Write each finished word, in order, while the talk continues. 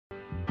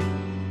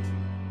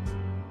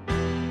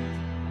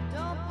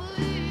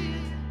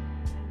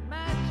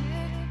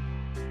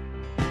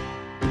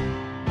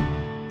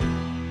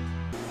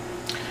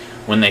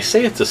When they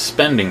say it's a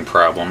spending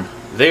problem,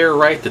 they are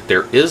right that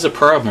there is a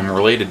problem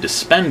related to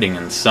spending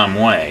in some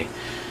way.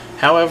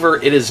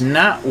 However, it is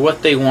not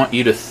what they want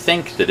you to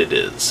think that it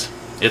is.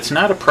 It's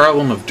not a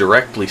problem of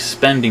directly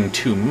spending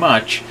too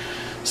much,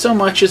 so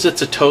much as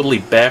it's a totally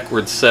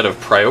backwards set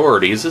of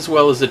priorities, as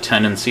well as a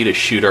tendency to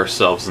shoot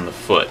ourselves in the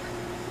foot.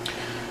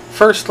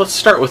 First, let's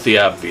start with the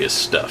obvious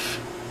stuff.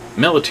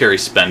 Military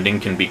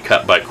spending can be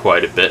cut by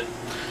quite a bit.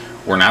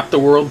 We're not the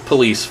world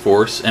police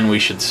force, and we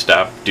should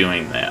stop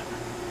doing that.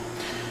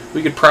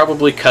 We could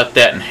probably cut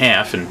that in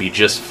half and be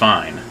just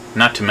fine,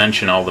 not to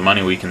mention all the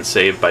money we can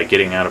save by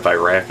getting out of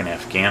Iraq and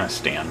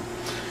Afghanistan.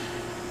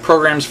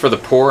 Programs for the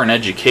poor and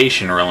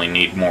education really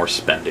need more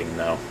spending,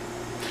 though.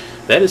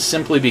 That is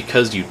simply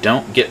because you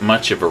don't get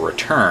much of a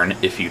return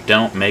if you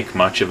don't make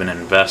much of an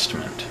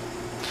investment.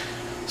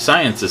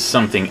 Science is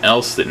something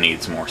else that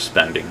needs more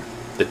spending.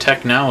 The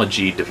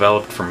technology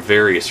developed from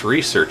various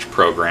research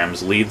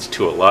programs leads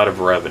to a lot of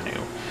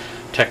revenue.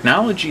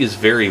 Technology is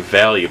very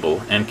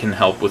valuable and can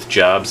help with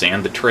jobs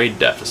and the trade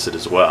deficit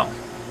as well.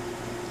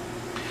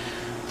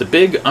 The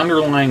big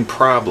underlying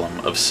problem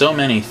of so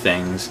many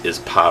things is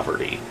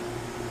poverty.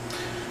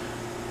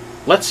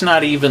 Let's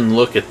not even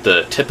look at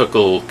the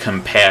typical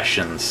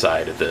compassion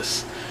side of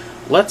this.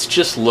 Let's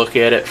just look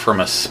at it from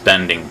a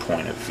spending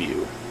point of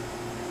view.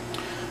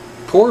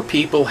 Poor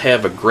people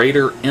have a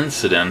greater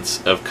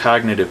incidence of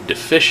cognitive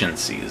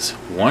deficiencies.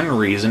 One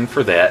reason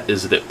for that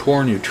is that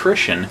poor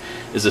nutrition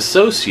is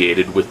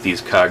associated with these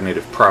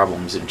cognitive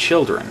problems in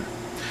children.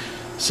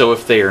 So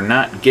if they are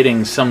not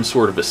getting some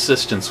sort of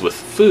assistance with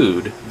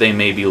food, they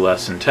may be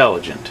less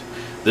intelligent.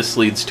 This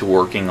leads to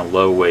working a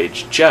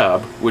low-wage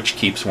job, which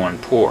keeps one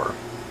poor.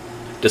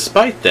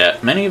 Despite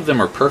that, many of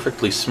them are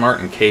perfectly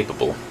smart and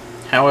capable.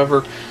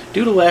 However,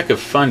 due to lack of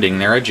funding,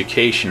 their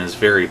education is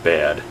very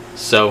bad.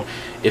 So,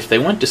 if they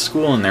went to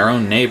school in their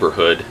own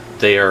neighborhood,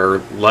 they are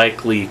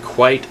likely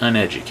quite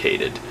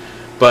uneducated.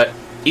 But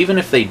even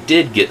if they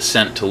did get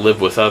sent to live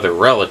with other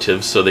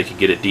relatives so they could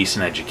get a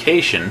decent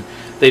education,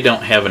 they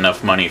don't have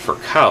enough money for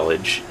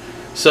college,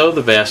 so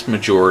the vast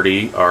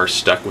majority are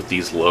stuck with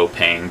these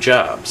low-paying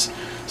jobs.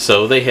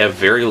 So they have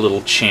very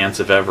little chance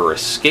of ever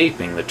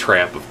escaping the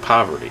trap of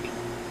poverty.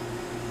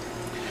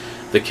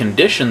 The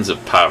conditions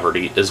of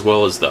poverty, as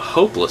well as the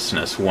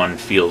hopelessness one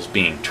feels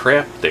being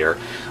trapped there,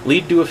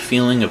 lead to a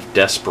feeling of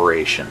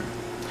desperation.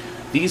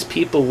 These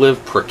people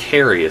live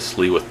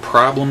precariously with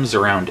problems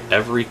around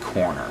every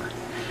corner.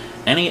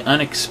 Any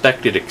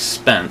unexpected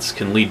expense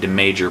can lead to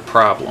major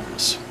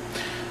problems.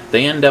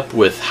 They end up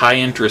with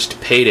high-interest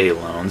payday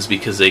loans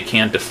because they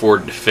can't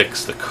afford to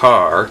fix the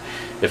car.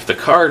 If the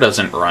car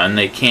doesn't run,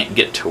 they can't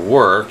get to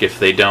work. If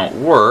they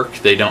don't work,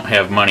 they don't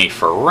have money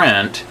for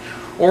rent.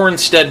 Or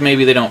instead,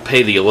 maybe they don't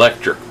pay the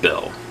electric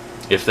bill.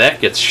 If that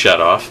gets shut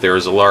off, there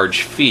is a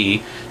large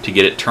fee to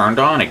get it turned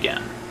on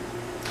again.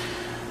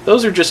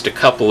 Those are just a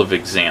couple of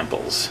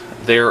examples.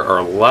 There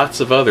are lots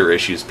of other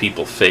issues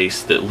people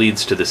face that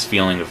leads to this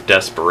feeling of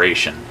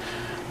desperation,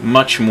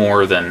 much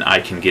more than I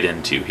can get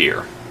into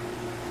here.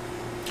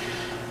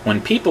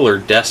 When people are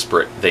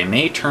desperate, they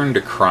may turn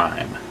to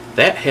crime.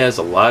 That has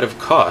a lot of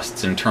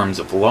costs in terms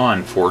of law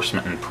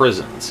enforcement and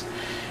prisons.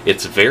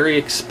 It's very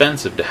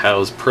expensive to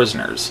house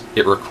prisoners.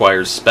 It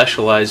requires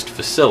specialized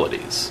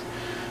facilities.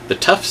 The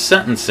tough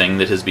sentencing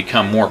that has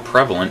become more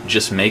prevalent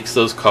just makes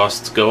those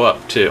costs go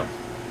up too.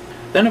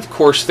 Then of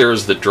course there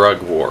is the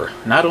drug war.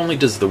 Not only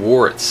does the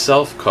war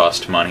itself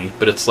cost money,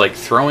 but it's like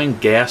throwing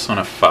gas on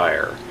a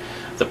fire.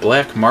 The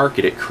black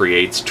market it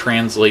creates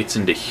translates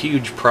into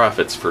huge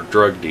profits for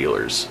drug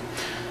dealers.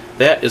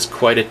 That is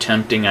quite a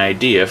tempting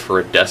idea for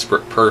a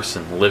desperate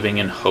person living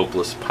in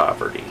hopeless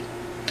poverty.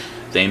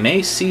 They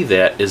may see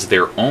that as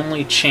their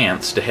only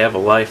chance to have a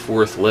life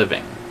worth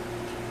living.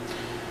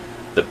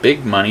 The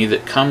big money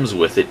that comes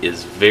with it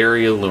is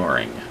very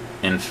alluring.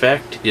 In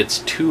fact, it's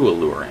too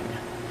alluring.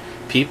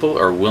 People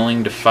are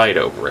willing to fight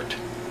over it.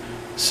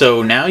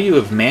 So now you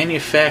have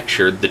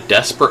manufactured the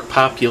desperate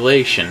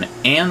population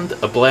and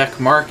a black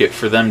market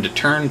for them to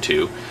turn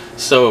to,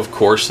 so of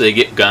course they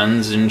get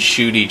guns and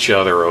shoot each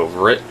other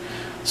over it.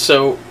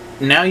 So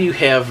now you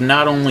have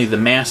not only the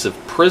massive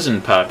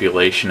prison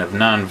population of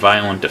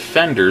non-violent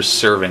offenders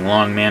serving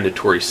long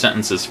mandatory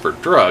sentences for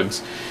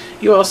drugs,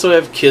 you also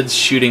have kids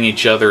shooting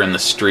each other in the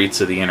streets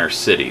of the inner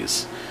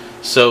cities.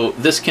 So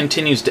this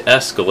continues to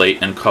escalate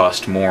and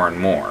cost more and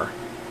more.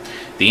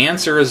 The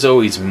answer is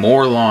always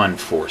more law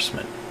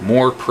enforcement,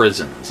 more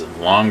prisons,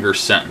 and longer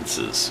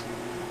sentences.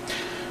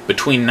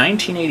 Between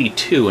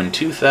 1982 and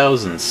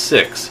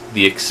 2006,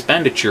 the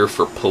expenditure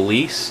for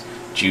police,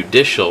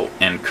 judicial,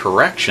 and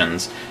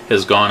corrections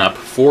has gone up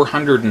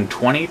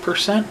 420%,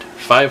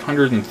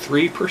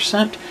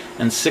 503%,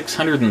 and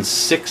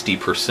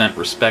 660%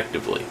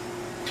 respectively.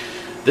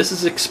 This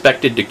is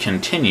expected to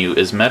continue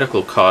as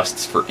medical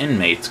costs for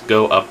inmates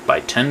go up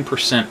by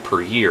 10%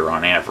 per year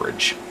on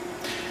average.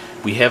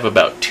 We have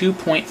about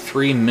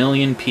 2.3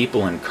 million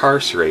people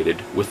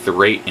incarcerated, with the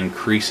rate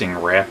increasing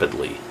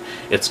rapidly.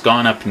 It's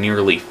gone up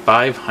nearly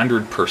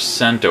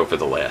 500% over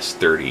the last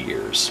 30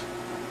 years.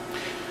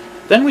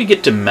 Then we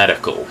get to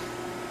medical.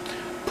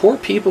 Poor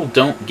people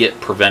don't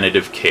get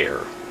preventative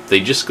care.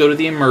 They just go to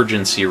the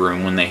emergency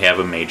room when they have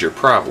a major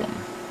problem.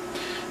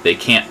 They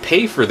can't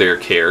pay for their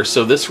care,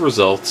 so this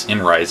results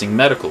in rising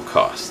medical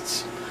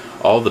costs.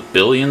 All the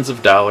billions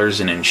of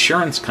dollars in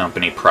insurance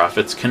company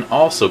profits can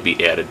also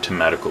be added to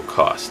medical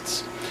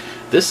costs.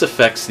 This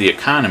affects the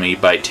economy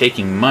by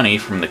taking money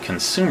from the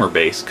consumer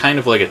base, kind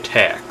of like a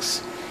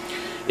tax.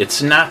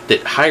 It's not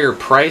that higher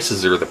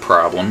prices are the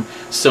problem,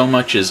 so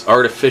much as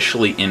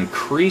artificially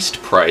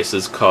increased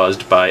prices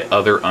caused by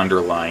other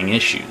underlying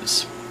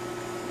issues.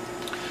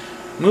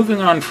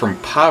 Moving on from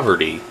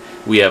poverty,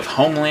 we have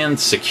Homeland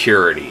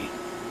Security.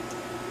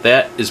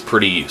 That is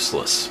pretty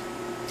useless.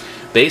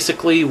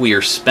 Basically, we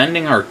are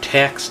spending our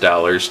tax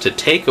dollars to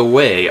take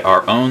away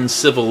our own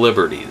civil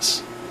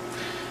liberties.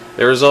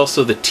 There is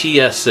also the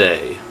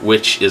TSA,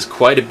 which is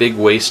quite a big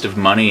waste of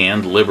money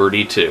and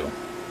liberty too.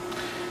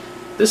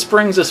 This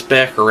brings us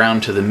back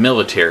around to the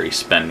military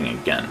spending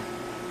again.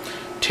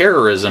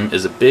 Terrorism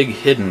is a big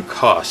hidden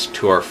cost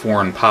to our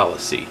foreign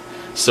policy,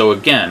 so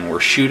again, we're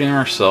shooting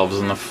ourselves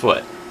in the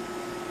foot.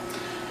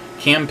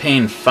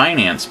 Campaign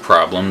finance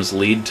problems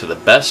lead to the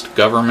best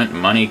government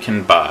money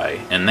can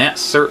buy, and that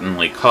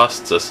certainly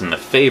costs us in the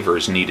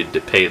favors needed to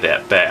pay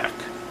that back.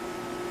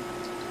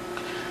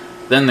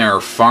 Then there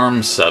are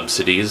farm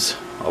subsidies.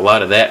 A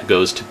lot of that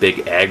goes to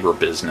big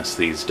agribusiness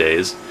these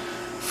days.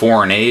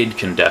 Foreign aid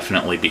can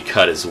definitely be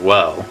cut as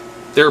well.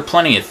 There are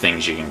plenty of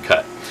things you can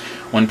cut.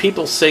 When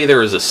people say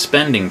there is a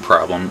spending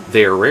problem,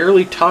 they are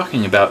rarely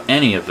talking about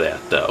any of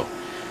that, though.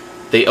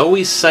 They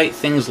always cite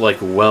things like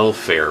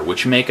welfare,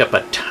 which make up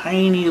a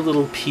tiny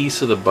little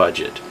piece of the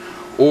budget,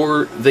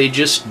 or they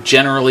just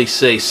generally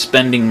say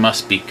spending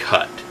must be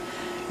cut.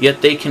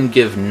 Yet they can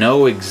give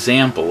no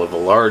example of a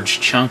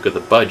large chunk of the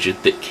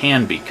budget that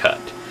can be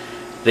cut.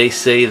 They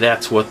say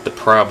that's what the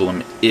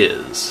problem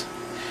is.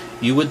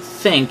 You would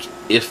think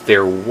if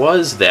there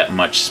was that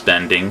much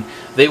spending,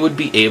 they would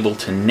be able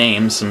to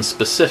name some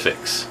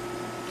specifics.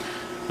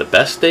 The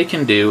best they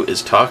can do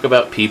is talk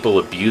about people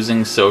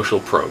abusing social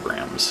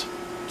programs.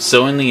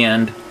 So in the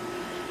end,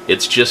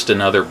 it's just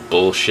another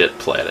bullshit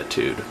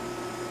platitude.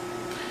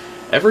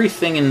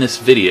 Everything in this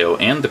video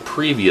and the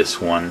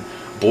previous one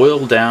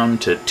boil down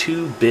to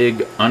two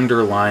big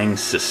underlying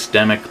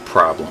systemic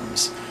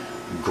problems: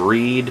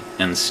 greed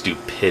and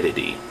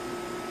stupidity.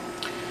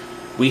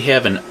 We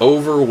have an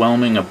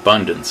overwhelming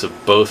abundance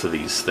of both of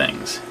these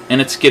things,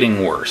 and it's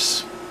getting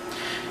worse.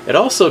 It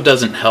also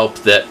doesn't help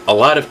that a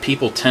lot of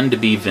people tend to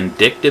be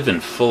vindictive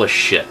and full of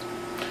shit.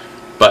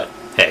 But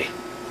hey,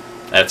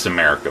 that's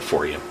America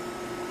for you.